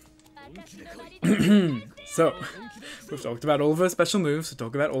Yahaba. So, we've talked about all of her special moves, we've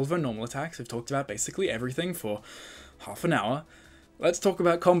talked about all of her normal attacks, we've talked about basically everything for half an hour. Let's talk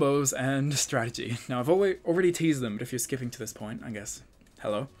about combos and strategy. Now, I've already teased them, but if you're skipping to this point, I guess,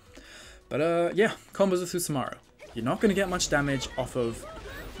 hello. But yeah, combos with Susamaru. You're not going to get much damage off of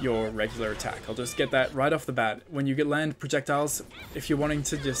your regular attack. I'll just get that right off the bat. When you land projectiles, if you're wanting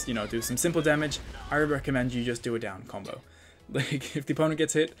to just, you know, do some simple damage, I would recommend you just do a down combo. Like, if the opponent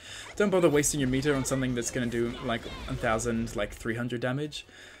gets hit, don't bother wasting your meter on something that's going to do, like, 1,000, like, 300 damage.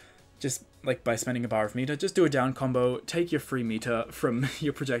 Just, like, by spending a bar of meter, just do a down combo, take your free meter from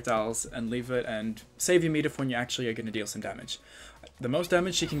your projectiles and leave it, and save your meter for when you actually are going to deal some damage. The most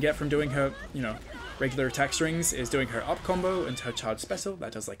damage she can get from doing her, you know, regular attack strings is doing her up combo into her charge special.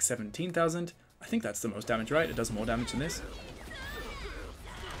 That does like 17,000. I think that's the most damage, right? It does more damage than this.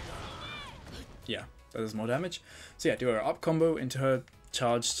 Yeah, that does more damage. So yeah, do her up combo into her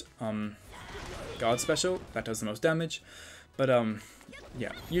charged guard special. That does the most damage. But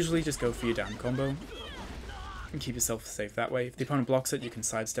yeah, usually just go for your down combo and keep yourself safe that way. If the opponent blocks it, you can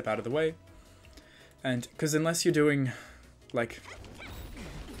sidestep out of the way. And because unless you're doing like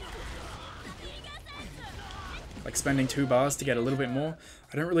spending 2 bars to get a little bit more,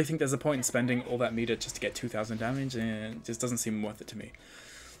 I don't really think there's a point in spending all that meter just to get 2,000 damage, and it just doesn't seem worth it to me.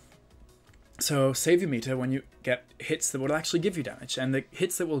 So save your meter when you get hits that will actually give you damage, and the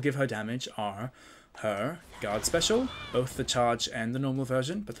hits that will give her damage are her guard special, both the charge and the normal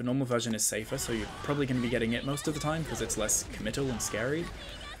version, but the normal version is safer, so you're probably going to be getting it most of the time because it's less committal and scary.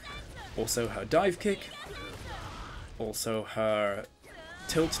 Also her dive kick, also her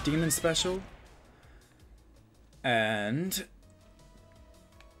tilt demon special, and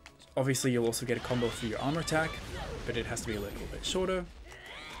obviously you'll also get a combo for your armor attack, but it has to be a little bit shorter.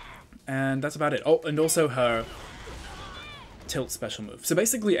 And that's about it. Oh, and also her tilt special move. So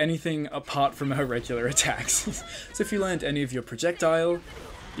basically anything apart from her regular attacks. So if you land any of your projectile,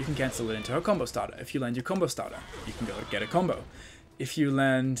 you can cancel it into her combo starter. If you land your combo starter, you can go get a combo. If you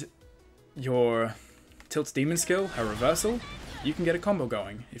land your tilt demon skill, her reversal, you can get a combo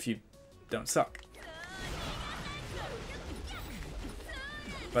going if you don't suck.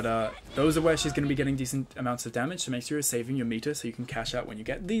 But those are where she's going to be getting decent amounts of damage, so make sure you're saving your meter so you can cash out when you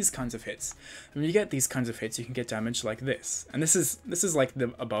get these kinds of hits. And when you get these kinds of hits, you can get damage like this. And this is like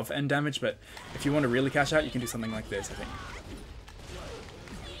the above end damage, but if you want to really cash out, you can do something like this, I think.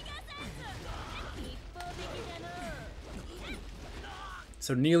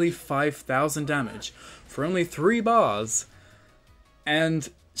 So nearly 5,000 damage for only 3 bars, and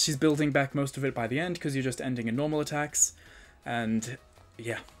she's building back most of it by the end because you're just ending in normal attacks, and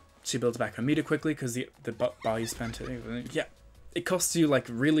yeah, she builds back her meter quickly because the bar you spent, yeah, it costs you like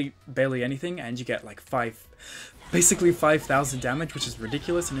really barely anything, and you get like basically 5,000 damage, which is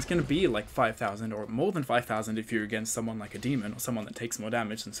ridiculous, and it's going to be like 5,000 or more than 5,000 if you're against someone like a demon or someone that takes more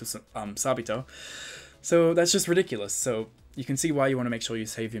damage than Sabito. So that's just ridiculous. So you can see why you want to make sure you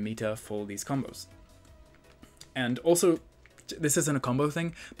save your meter for these combos. And also, this isn't a combo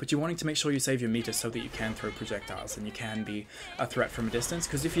thing, but you're wanting to make sure you save your meter so that you can throw projectiles and you can be a threat from a distance,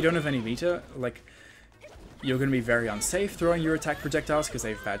 because if you don't have any meter, like, you're going to be very unsafe throwing your attack projectiles because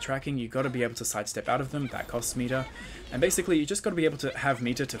they have bad tracking. You've got to be able to sidestep out of them, that costs meter. And basically, you just got to be able to have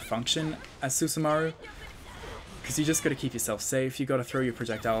meter to function as Susamaru, because you just got to keep yourself safe. You got to throw your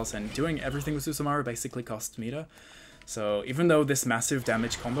projectiles, and doing everything with Susamaru basically costs meter. So even though this massive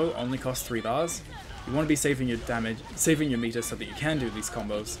damage combo only costs 3 bars, you want to be saving your meter so that you can do these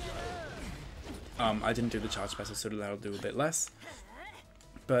combos. I didn't do the charge special, so that'll do a bit less.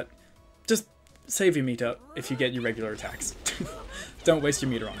 But just save your meter if you get your regular attacks. Don't waste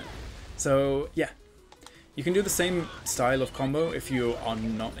your meter on it. So yeah, you can do the same style of combo if you are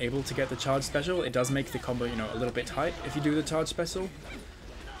not able to get the charge special. It does make the combo, you know, a little bit tight if you do the charge special.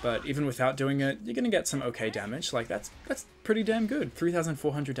 But even without doing it, you're going to get some okay damage. Like, that's pretty damn good.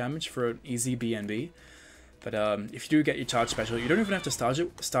 3,400 damage for an easy BNB. But if you do get your charge special, you don't even have to start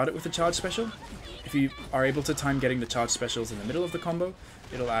it with a charge special. If you are able to time getting the charge specials in the middle of the combo,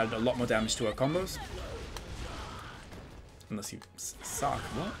 it'll add a lot more damage to our combos. Unless you suck.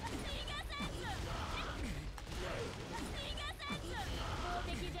 What?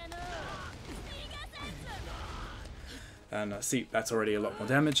 And see, that's already a lot more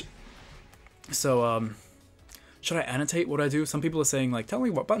damage. So, should I annotate what I do? Some people are saying, like, tell me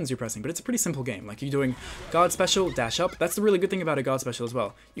what buttons you're pressing, but it's a pretty simple game. Like, you're doing guard special, dash up. That's the really good thing about a guard special as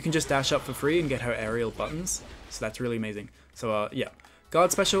well. You can just dash up for free and get her aerial buttons. So that's really amazing. So, yeah.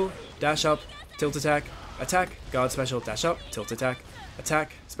 Guard special, dash up, tilt attack, attack, guard special, dash up, tilt attack,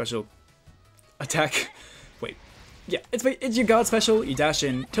 attack, special, attack. Wait. Yeah, it's your guard special, you dash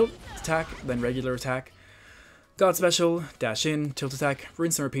in, tilt attack, then regular attack. Guard special, dash in, tilt attack,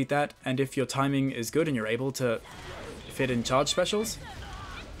 rinse and repeat that, and if your timing is good and you're able to fit in charge specials,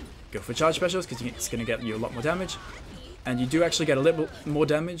 go for charge specials because it's going to get you a lot more damage. And you do actually get a little more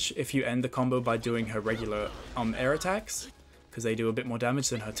damage if you end the combo by doing her regular air attacks, because they do a bit more damage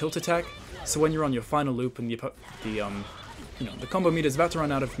than her tilt attack. So when you're on your final loop and the combo meter is about to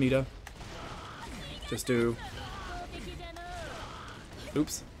run out of meter, just do...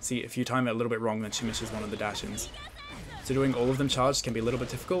 Oops. See, if you time it a little bit wrong, then she misses one of the dash-ins. So doing all of them charged can be a little bit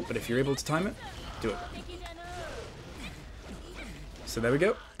difficult, but if you're able to time it, do it. So there we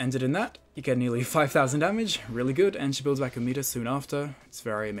go. Ended in that. You get nearly 5,000 damage. Really good. And she builds back a meter soon after. It's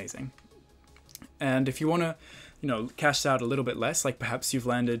very amazing. And if you want to, you know, cash out a little bit less, like perhaps you've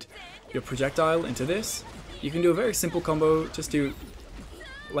landed your projectile into this, you can do a very simple combo. Just do,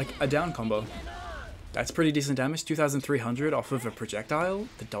 like, a down combo. That's pretty decent damage, 2,300 off of a projectile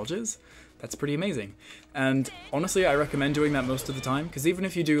that dodges. That's pretty amazing. And honestly, I recommend doing that most of the time, because even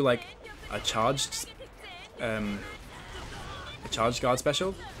if you do like a charged guard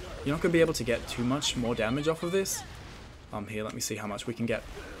special, you're not going to be able to get too much more damage off of this. Here, let me see how much we can get.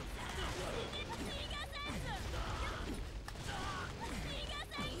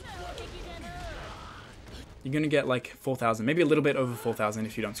 You're going to get like 4,000, maybe a little bit over 4,000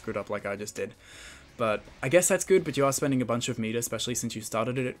 if you don't screw it up like I just did. But I guess that's good, but you are spending a bunch of meter, especially since you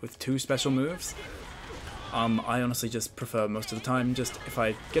started it with 2 special moves. I honestly just prefer most of the time, just if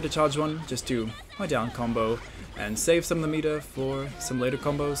I get a charged one, just do my down combo and save some of the meter for some later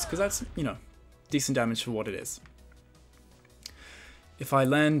combos, because that's, you know, decent damage for what it is. If I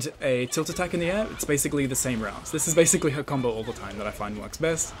land a tilt attack in the air, it's basically the same rounds. This is basically her combo all the time that I find works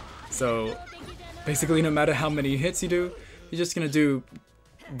best. So basically no matter how many hits you do, you're just going to do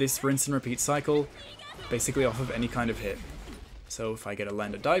this rinse and repeat cycle basically off of any kind of hit. So if I get a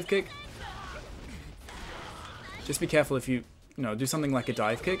land a dive kick, just be careful if you do something like a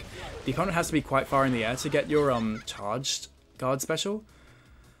dive kick. The opponent has to be quite far in the air to get your charged guard special,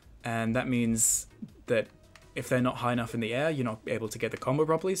 and that means that if they're not high enough in the air, you're not able to get the combo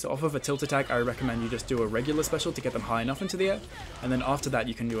properly. So off of a tilt attack, I recommend you just do a regular special to get them high enough into the air, and then after that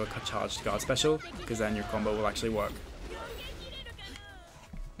you can do a charged guard special, because then your combo will actually work.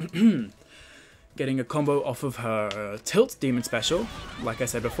 Getting a combo off of her tilt demon special, like I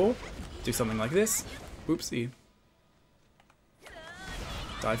said before, do something like this. Oopsie.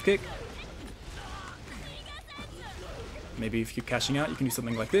 Dive kick. Maybe if you're cashing out, you can do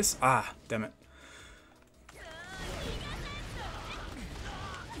something like this. Ah, damn it.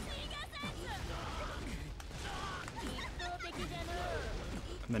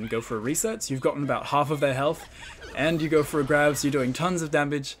 and then go for a reset, so you've gotten about half of their health, and you go for a grab, so you're doing tons of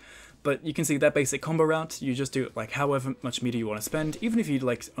damage. But you can see that basic combo route, you just do like however much meter you want to spend, even if you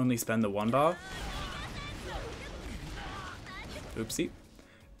like only spend the 1 bar. Oopsie.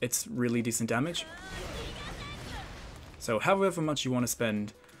 It's really decent damage. So however much you want to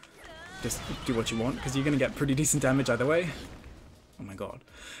spend, just do what you want, because you're going to get pretty decent damage either way. Oh my god.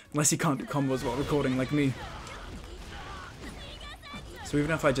 Unless you can't do combos while recording like me. So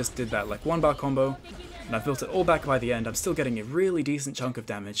even if I just did that like 1 bar combo, and I've built it all back by the end, I'm still getting a really decent chunk of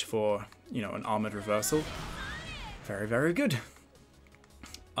damage for, you know, an armored reversal. Very, very good.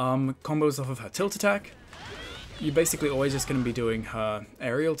 Combos off of her tilt attack. You're basically always just going to be doing her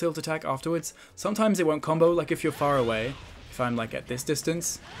aerial tilt attack afterwards. Sometimes it won't combo, like if you're far away. If I'm like at this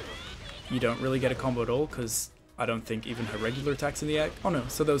distance, you don't really get a combo at all, because I don't think even her regular attacks in the air. Oh no,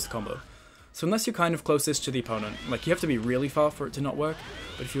 so those combo. So unless you're kind of closest to the opponent, like you have to be really far for it to not work.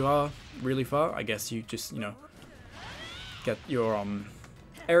 But if you are really far, I guess you just, you know, get your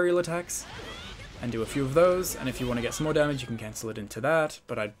aerial attacks and do a few of those. And if you want to get some more damage, you can cancel it into that.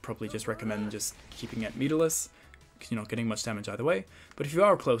 But I'd probably just recommend just keeping it meterless, because you're not getting much damage either way. But if you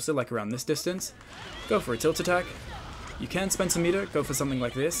are closer, like around this distance, go for a tilt attack. You can spend some meter, go for something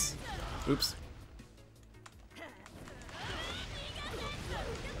like this. Oops.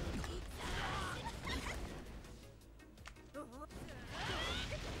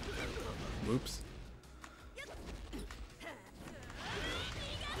 Oops.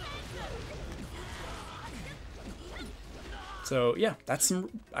 So yeah, that's some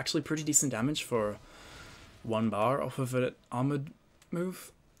actually pretty decent damage for 1 bar off of an armored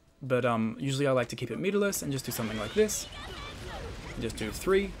move. But usually I like to keep it meterless and just do something like this. Just do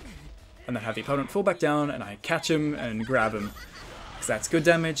 3, and then have the opponent fall back down, and I catch him and grab him. Because that's good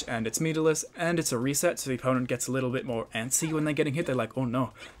damage, and it's meterless, and it's a reset, so the opponent gets a little bit more antsy when they're getting hit. They're like, oh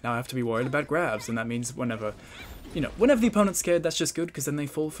no, now I have to be worried about grabs, and that means whenever, you know, whenever the opponent's scared, that's just good, because then they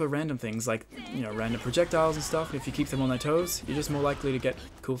fall for random things, like, you know, random projectiles and stuff, and if you keep them on their toes, you're just more likely to get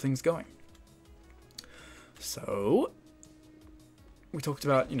cool things going. So, we talked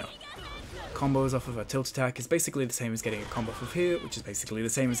about, you know, combos off of a tilt attack is basically the same as getting a combo off of here, which is basically the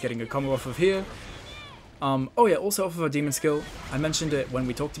same as getting a combo off of here. Oh yeah, also off of a demon skill, I mentioned it when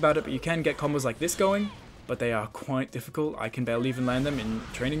we talked about it, but you can get combos like this going, but they are quite difficult. I can barely even land them in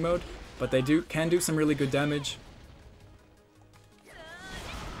training mode, but they can do some really good damage.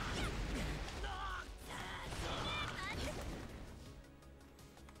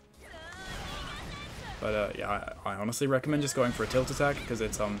 But yeah, I honestly recommend just going for a tilt attack, because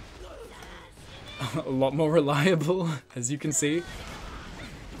it's a lot more reliable, as you can see.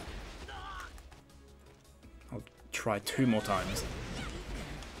 I'll try 2 more times.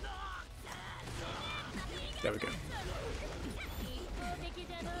 There we go.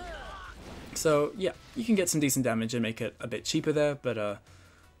 So yeah, you can get some decent damage and make it a bit cheaper there, but I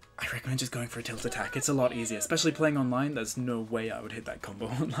recommend just going for a tilt attack. It's a lot easier, especially playing online. There's no way I would hit that combo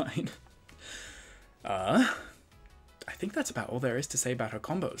online. I think that's about all there is to say about her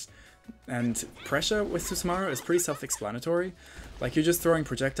combos. And pressure with Susamaru is pretty self-explanatory. Like, you're just throwing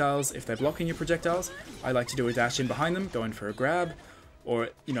projectiles. If they're blocking your projectiles, I like to do a dash in behind them, go in for a grab. Or,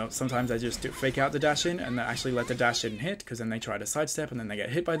 you know, sometimes I just fake out the dash in and then actually let the dash in hit, because then they try to sidestep and then they get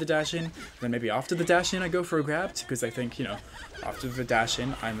hit by the dash in. Then maybe after the dash in I go for a grab, because they think, you know, after the dash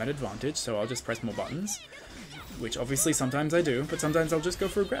in I'm at advantage, so I'll just press more buttons. Which obviously sometimes I do, but sometimes I'll just go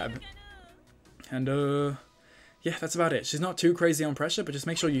for a grab. And yeah, that's about it. She's not too crazy on pressure, but just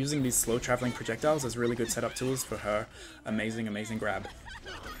make sure you're using these slow traveling projectiles as really good setup tools for her amazing, amazing grab.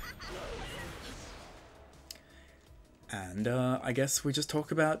 And I guess we just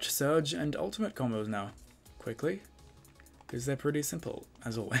talk about Surge and Ultimate combos now, quickly, because they're pretty simple,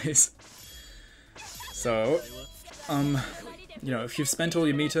 as always. So, you know, if you've spent all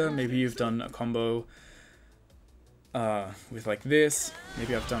your meter, maybe you've done a combo with like this.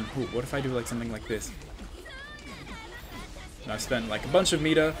 Maybe I've done, ooh, what if I do like something like this? And I've spent like a bunch of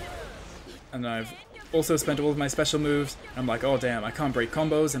meter, and I've also spent all of my special moves. I'm like, oh damn, I can't break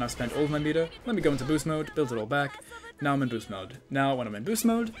combos, and I've spent all of my meter. Let me go into boost mode, build it all back. Now I'm in boost mode. Now when I'm in boost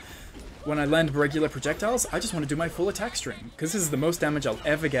mode, when I land regular projectiles, I just want to do my full attack string, because this is the most damage I'll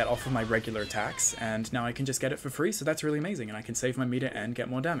ever get off of my regular attacks, and now I can just get it for free, so that's really amazing, and I can save my meter and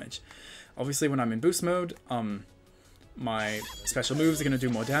get more damage. Obviously when I'm in boost mode, my special moves are going to do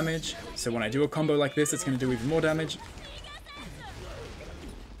more damage, so when I do a combo like this, it's going to do even more damage.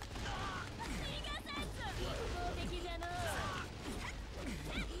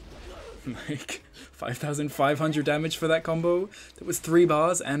 Like 5,500 damage for that combo. That was 3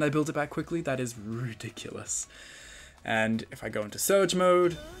 bars, and I built it back quickly. That is ridiculous. And if I go into Surge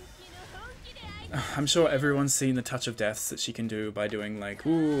mode, I'm sure everyone's seen the touch of deaths that she can do by doing like,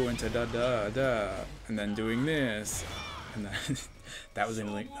 ooh, into da da da, and then doing this. And then that was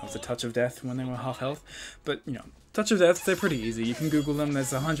a touch of death when they were half health. But, you know, touch of death, they're pretty easy. You can Google them,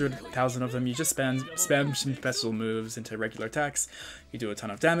 there's 100,000 of them. You just spam some special moves into regular attacks. You do a ton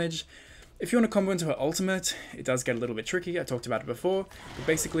of damage. If you want to combo into her ultimate, it does get a little bit tricky. I talked about it before. But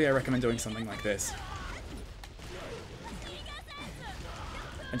basically, I recommend doing something like this.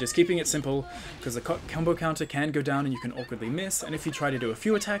 And just keeping it simple, because the combo counter can go down and you can awkwardly miss, and if you try to do a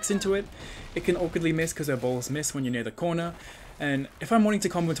few attacks into it, it can awkwardly miss because her balls miss when you're near the corner. And if I'm wanting to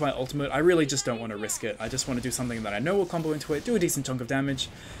combo into my ultimate, I really just don't want to risk it. I just want to do something that I know will combo into it, do a decent chunk of damage,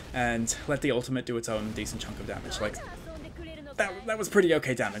 and let the ultimate do its own decent chunk of damage. Like, that was pretty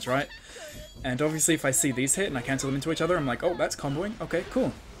okay damage, right? And obviously if I see these hit and I cancel them into each other, I'm like, oh, that's comboing, okay,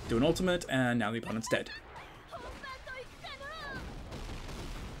 cool. Do an ultimate, and now the opponent's dead.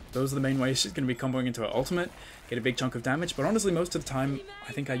 Those are the main ways she's going to be comboing into her ultimate, get a big chunk of damage, but honestly most of the time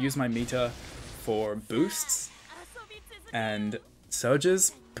I think I use my meter for boosts and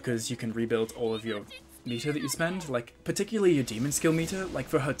surges, because you can rebuild all of your meter that you spend, like particularly your demon skill meter. Like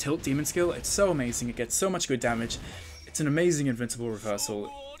for her tilt demon skill, it's so amazing, it gets so much good damage, it's an amazing invincible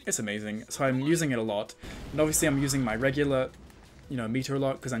reversal, it's amazing, so I'm using it a lot. And obviously I'm using my regular, you know, meter a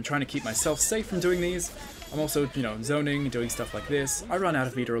lot because I'm trying to keep myself safe from doing these. I'm also, you know, zoning, doing stuff like this. I run out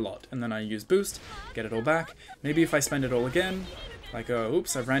of meter a lot, and then I use boost, get it all back. Maybe if I spend it all again, like,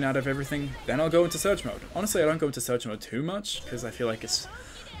 oops, I've ran out of everything, then I'll go into Surge mode. Honestly, I don't go into Surge mode too much, because I feel like it's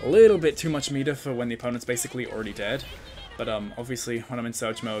a little bit too much meter for when the opponent's basically already dead. But obviously, when I'm in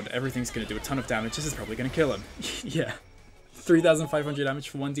Surge mode, everything's going to do a ton of damage. This is probably going to kill him. Yeah. 3,500 damage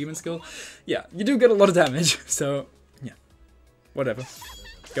for one demon skill. Yeah, you do get a lot of damage, so, yeah. Whatever.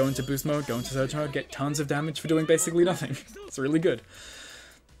 Go into boost mode, go into surge mode, get tons of damage for doing basically nothing. It's really good.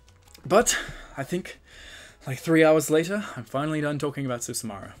 But I think like 3 hours later, I'm finally done talking about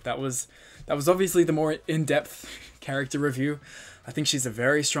Susamaru. That was obviously the more in-depth character review. I think she's a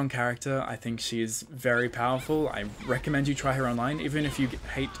very strong character. I think she's very powerful. I recommend you try her online. Even if you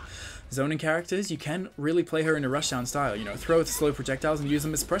hate zoning characters, you can really play her in a rushdown style. You know, throw the slow projectiles and use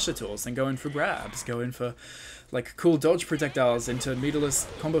them as pressure tools, and go in for grabs, go in for like cool dodge projectiles into meterless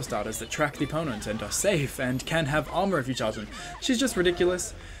combo starters that track the opponent and are safe and can have armor if you charge them. She's just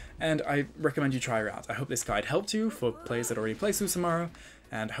ridiculous, and I recommend you try her out. I hope this guide helped you for players that already play Susamaru,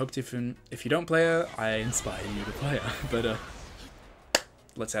 and I hope if you don't play her, I inspire you to play her. But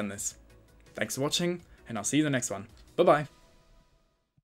let's end this. Thanks for watching, and I'll see you in the next one. Bye bye.